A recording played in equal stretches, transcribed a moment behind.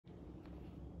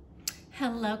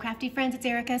Hello crafty friends, it's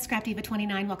Erica, Scrap Diva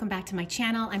 29. Welcome back to my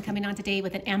channel. I'm coming on today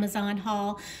with an Amazon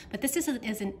haul, but this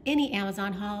isn't any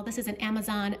Amazon haul. This is an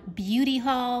Amazon beauty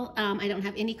haul. I don't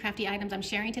have any crafty items I'm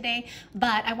sharing today,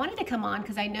 but I wanted to come on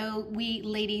because I know we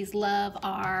ladies love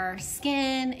our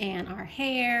skin and our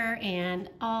hair and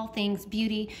all things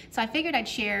beauty. So I figured I'd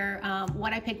share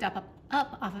what I picked up off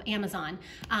of Amazon.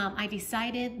 I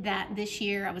decided that this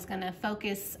year I was gonna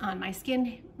focus on my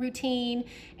skin routine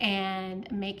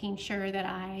and making sure that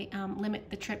I limit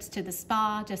the trips to the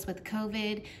spa just with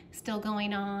COVID still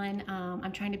going on.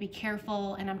 I'm trying to be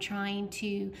careful and I'm trying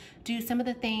to do some of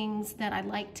the things that I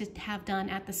like to have done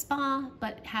at the spa,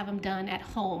 but have them done at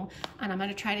home. And I'm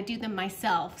gonna try to do them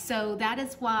myself. So that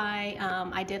is why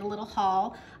I did a little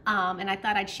haul and I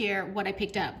thought I'd share what I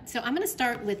picked up. So I'm gonna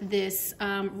start with this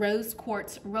rose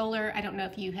quartz roller. I don't know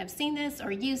if you have seen this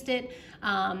or used it,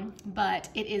 but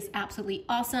it is absolutely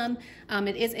awesome.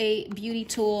 It is a beauty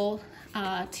tool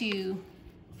to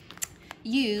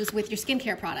use with your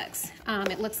skincare products.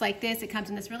 It looks like this. It comes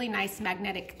in this really nice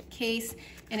magnetic case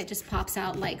and it just pops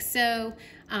out like so.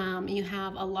 You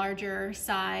have a larger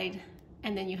side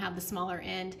and then you have the smaller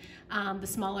end. The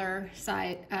smaller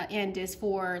side end is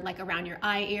for like around your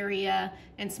eye area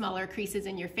and smaller creases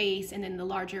in your face, and then the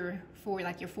larger for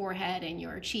like your forehead and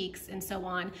your cheeks and so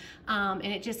on. And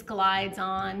it just glides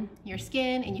on your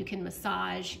skin and you can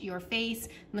massage your face,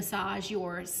 massage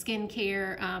your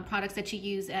skincare products that you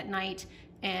use at night,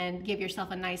 and give yourself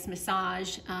a nice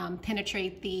massage,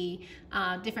 penetrate the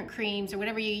different creams or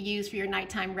whatever you use for your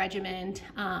nighttime regimen.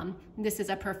 This is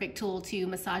a perfect tool to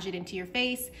massage it into your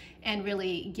face and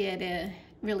really get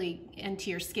really into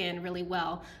your skin really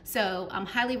well. So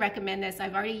highly recommend this.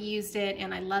 I've already used it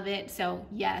and I love it. So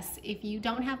yes, if you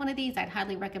don't have one of these, I'd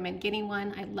highly recommend getting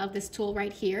one. I love this tool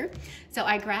right here. So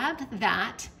I grabbed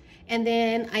that, and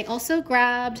then I also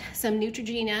grabbed some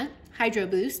Neutrogena Hydro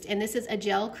Boost, and this is a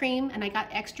gel cream, and I got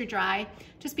extra dry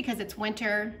just because it's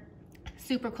winter,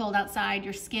 super cold outside.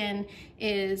 Your skin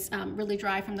is really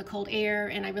dry from the cold air,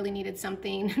 and I really needed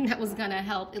something that was gonna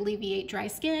help alleviate dry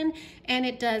skin. And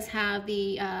it does have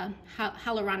the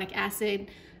hyaluronic acid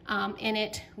in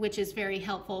it, which is very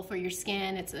helpful for your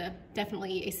skin. It's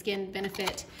definitely a skin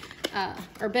benefit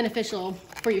or beneficial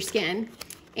for your skin.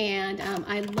 And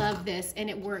I love this, and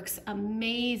it works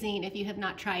amazing if you have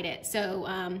not tried it.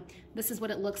 So this is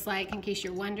what it looks like in case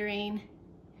you're wondering,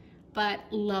 but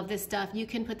love this stuff. You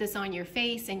can put this on your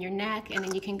face and your neck, and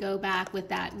then you can go back with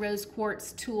that rose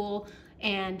quartz tool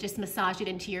and just massage it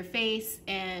into your face,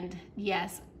 and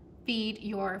yes, feed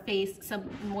your face some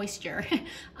moisture.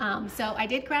 So I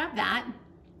did grab that.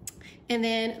 And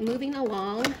then moving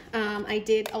along, I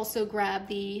did also grab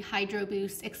the Hydro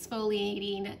Boost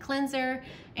Exfoliating Cleanser,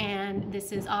 and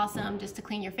this is awesome just to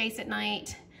clean your face at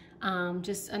night.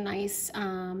 Just a nice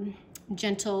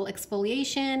gentle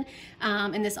exfoliation,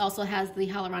 and this also has the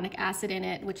hyaluronic acid in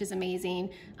it, which is amazing.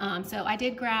 So I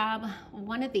did grab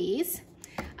one of these.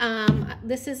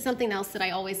 This is something else that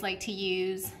I always like to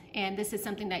use, and this is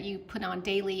something that you put on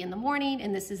daily in the morning,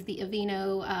 and this is the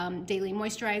Aveeno Daily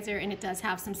Moisturizer, and it does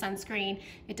have some sunscreen.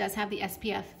 It does have the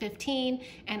SPF 15,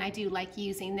 and I do like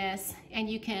using this, and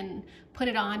you can put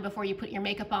it on before you put your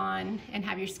makeup on and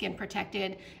have your skin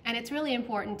protected. And it's really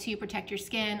important to protect your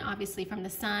skin, obviously, from the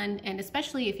sun, and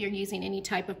especially if you're using any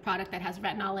type of product that has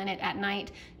retinol in it at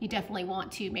night, you definitely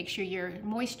want to make sure you're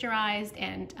moisturized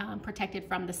and protected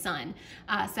from the sun.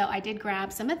 So I did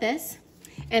grab some of this.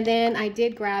 And then I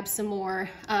did grab some more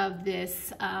of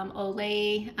this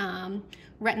Olay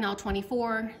Retinol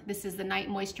 24. This is the night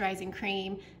moisturizing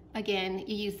cream. Again,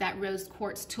 you use that rose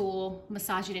quartz tool,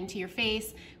 massage it into your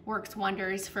face, works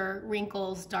wonders for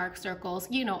wrinkles, dark circles,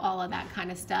 you know, all of that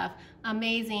kind of stuff.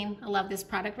 Amazing. I love this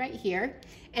product right here.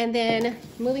 And then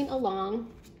moving along,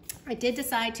 I did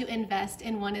decide to invest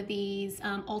in one of these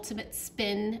Ultimate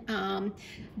Spin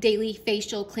daily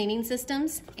facial cleaning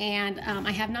systems, and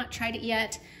I have not tried it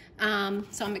yet,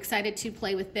 so I'm excited to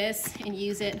play with this and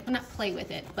use it. Well, not play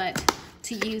with it, but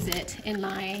to use it in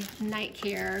my night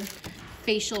care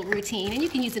facial routine. And you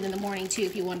can use it in the morning too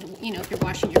if you want to, you know, if you're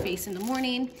washing your face in the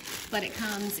morning. But it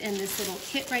comes in this little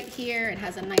kit right here. It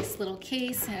has a nice little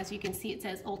case. As you can see, it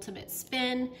says Ultimate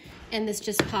Spin, and this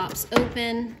just pops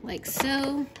open like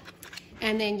so.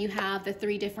 And then you have the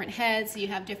 3 different heads. You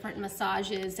have different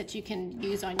massages that you can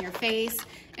use on your face,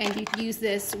 and you can use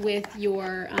this with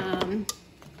your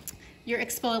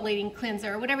exfoliating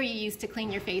cleanser or whatever you use to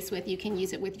clean your face with. You can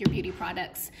use it with your beauty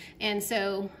products. And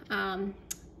so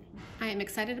I am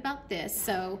excited about this.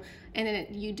 So, and then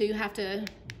you do have to,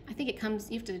 I think it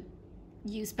comes, you have to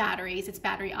use batteries. It's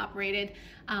battery operated,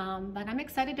 but I'm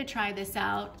excited to try this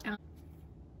out.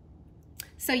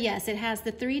 So yes, it has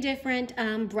the 3 different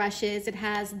brushes. It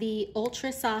has the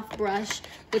ultra soft brush,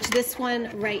 which this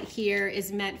one right here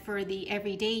is meant for the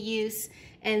everyday use.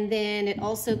 And then it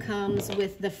also comes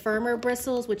with the firmer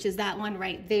bristles, which is that one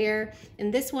right there.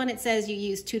 And this one, it says you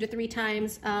use 2 to 3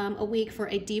 times a week for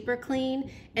a deeper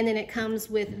clean. And then it comes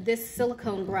with this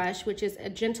silicone brush, which is a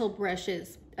gentle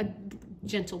brushes.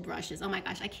 Oh my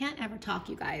gosh, I can't ever talk,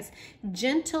 you guys.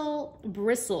 Gentle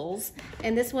bristles,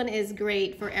 and this one is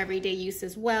great for everyday use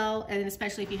as well, and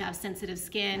especially if you have sensitive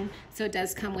skin, so it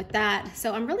does come with that.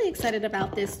 So I'm really excited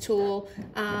about this tool,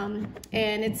 and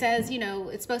it says, you know,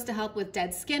 it's supposed to help with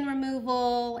dead skin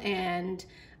removal and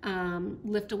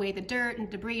lift away the dirt and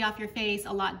debris off your face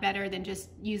a lot better than just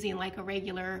using like a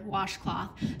regular washcloth.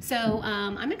 So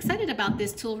I'm excited about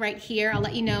this tool right here. I'll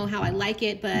let you know how I like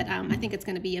it, but I think it's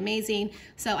going to be amazing.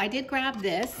 So I did grab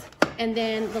this, and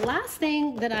then the last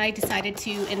thing that I decided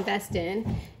to invest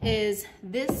in is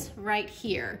this right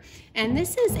here. And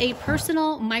this is a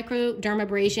personal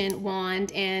microdermabrasion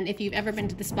wand, and if you've ever been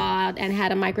to the spa and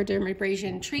had a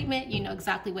microdermabrasion treatment, you know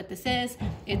exactly what this is.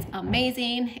 It's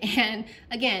amazing. And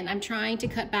again, I'm trying to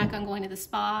cut back on going to the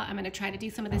spa. I'm going to try to do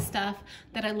some of this stuff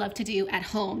that I love to do at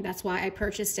home. That's why I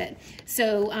purchased it.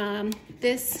 So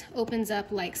this opens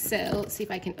up like so. Let's see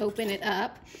if I can open it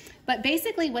up. But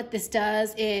basically what this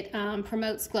does, it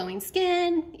promotes glowing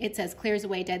skin. It says clears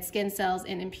away dead skin cells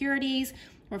and impurities,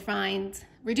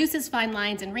 reduces fine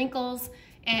lines and wrinkles.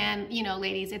 And you know,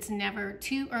 ladies, it's never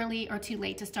too early or too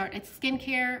late to start a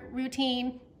skincare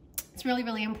routine. It's really,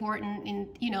 really important. And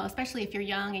you know, especially if you're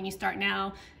young and you start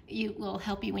now, it will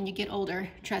help you when you get older,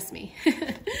 trust me.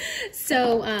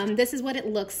 So this is what it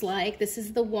looks like. This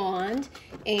is the wand,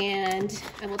 and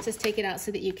I will just take it out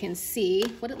so that you can see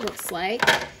what it looks like.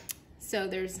 So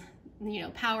there's, you know,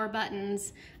 power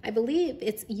buttons. I believe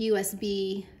it's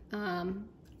USB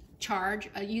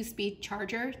a USB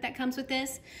charger that comes with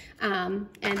this. And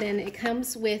then it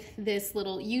comes with this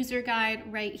little user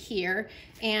guide right here.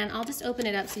 And I'll just open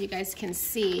it up so you guys can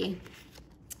see.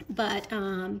 But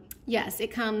yes, it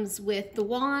comes with the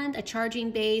wand, a charging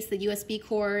base, the USB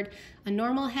cord, a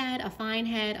normal head, a fine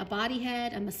head, a body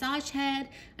head, a massage head,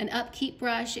 an upkeep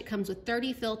brush. It comes with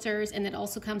 30 filters, and it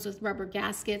also comes with rubber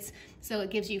gaskets. So it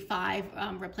gives you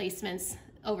 5 replacements.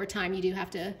 Over time, you do have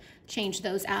to change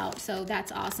those out. So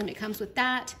that's awesome. It comes with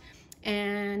that.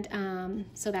 And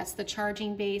so that's the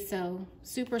charging base. So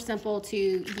super simple to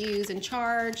use and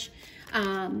charge.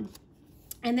 And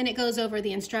then it goes over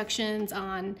the instructions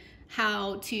on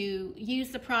how to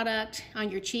use the product on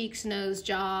your cheeks, nose,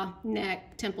 jaw,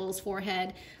 neck, temples,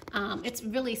 forehead. It's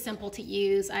really simple to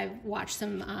use. I've watched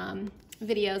some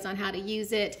videos on how to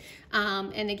use it.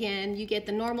 And again, you get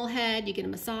the normal head, you get a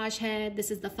massage head. This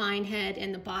is the fine head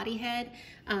and the body head.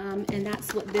 And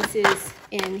that's what this is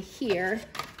in here.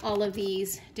 All of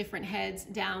these different heads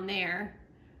down there.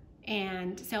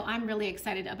 And so I'm really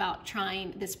excited about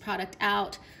trying this product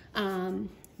out.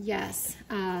 Yes,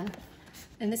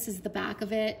 and this is the back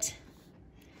of it.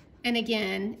 And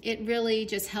again, it really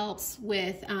just helps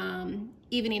with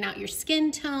evening out your skin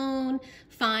tone,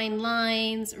 fine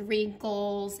lines,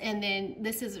 wrinkles, and then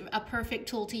this is a perfect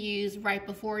tool to use right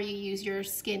before you use your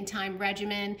skin time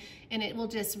regimen, and it will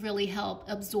just really help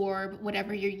absorb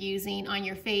whatever you're using on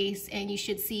your face, and you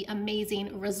should see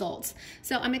amazing results.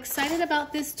 So I'm excited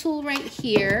about this tool right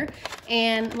here,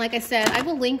 and like I said, I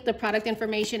will link the product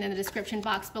information in the description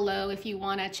box below if you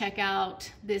want to check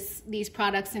out these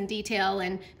products in detail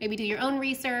and maybe do your own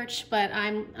research. But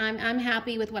I'm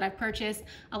happy with what I've purchased.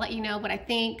 I'll let you know what I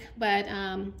think, but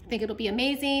I think it'll be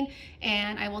amazing,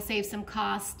 and I will save some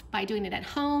cost by doing it at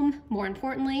home, more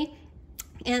importantly.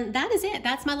 And that is it.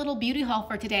 That's my little beauty haul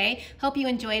for today. Hope you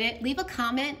enjoyed it. Leave a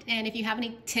comment, and if you have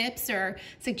any tips or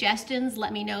suggestions,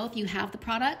 let me know if you have the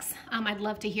products. I'd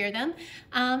love to hear them.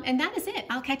 And that is it.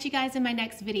 I'll catch you guys in my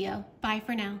next video. Bye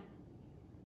for now.